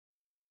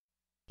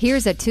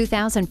Here's a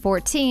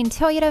 2014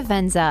 Toyota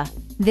Venza.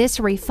 This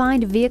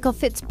refined vehicle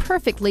fits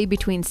perfectly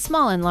between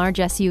small and large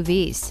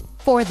SUVs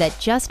for the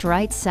just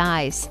right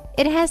size.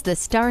 It has the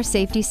Star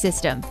Safety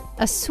System,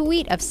 a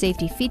suite of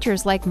safety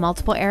features like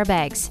multiple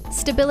airbags,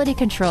 stability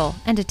control,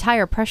 and a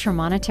tire pressure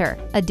monitor.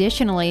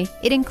 Additionally,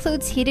 it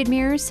includes heated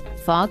mirrors,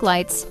 fog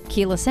lights,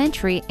 keyless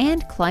entry,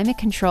 and climate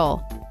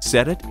control.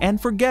 Set it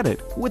and forget it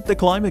with the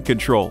climate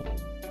control.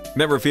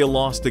 Never feel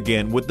lost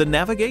again with the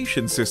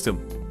navigation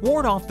system.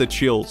 Ward off the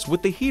chills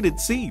with the heated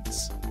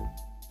seats.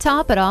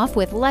 Top it off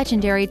with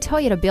legendary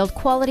Toyota build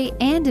quality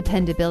and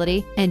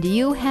dependability, and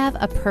you have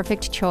a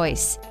perfect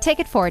choice. Take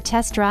it for a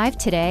test drive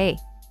today.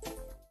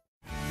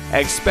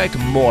 Expect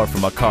more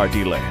from a car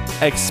dealer.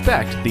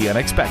 Expect the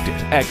unexpected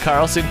at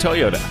Carlson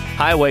Toyota,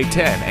 Highway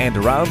 10 and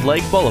Round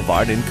Lake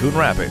Boulevard in Coon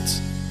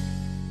Rapids.